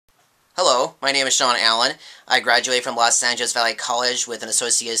Hello, my name is Shaun Allen. I graduated from Los Angeles Valley College with an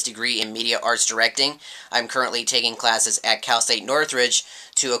associate's degree in media arts directing. I'm currently taking classes at Cal State Northridge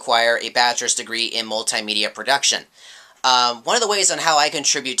to acquire a bachelor's degree in multimedia production. One of the ways on how I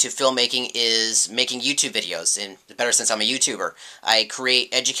contribute to filmmaking is making YouTube videos, and better since I'm a YouTuber. I create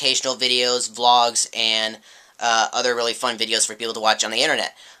educational videos, vlogs, and other really fun videos for people to watch on the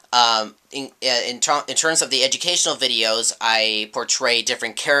internet. In terms of the educational videos, I portray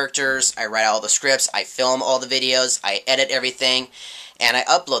different characters, I write all the scripts, I film all the videos, I edit everything, and I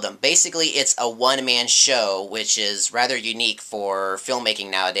upload them. Basically, it's a one-man show, which is rather unique for filmmaking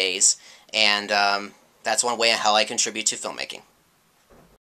nowadays, and that's one way how I contribute to filmmaking.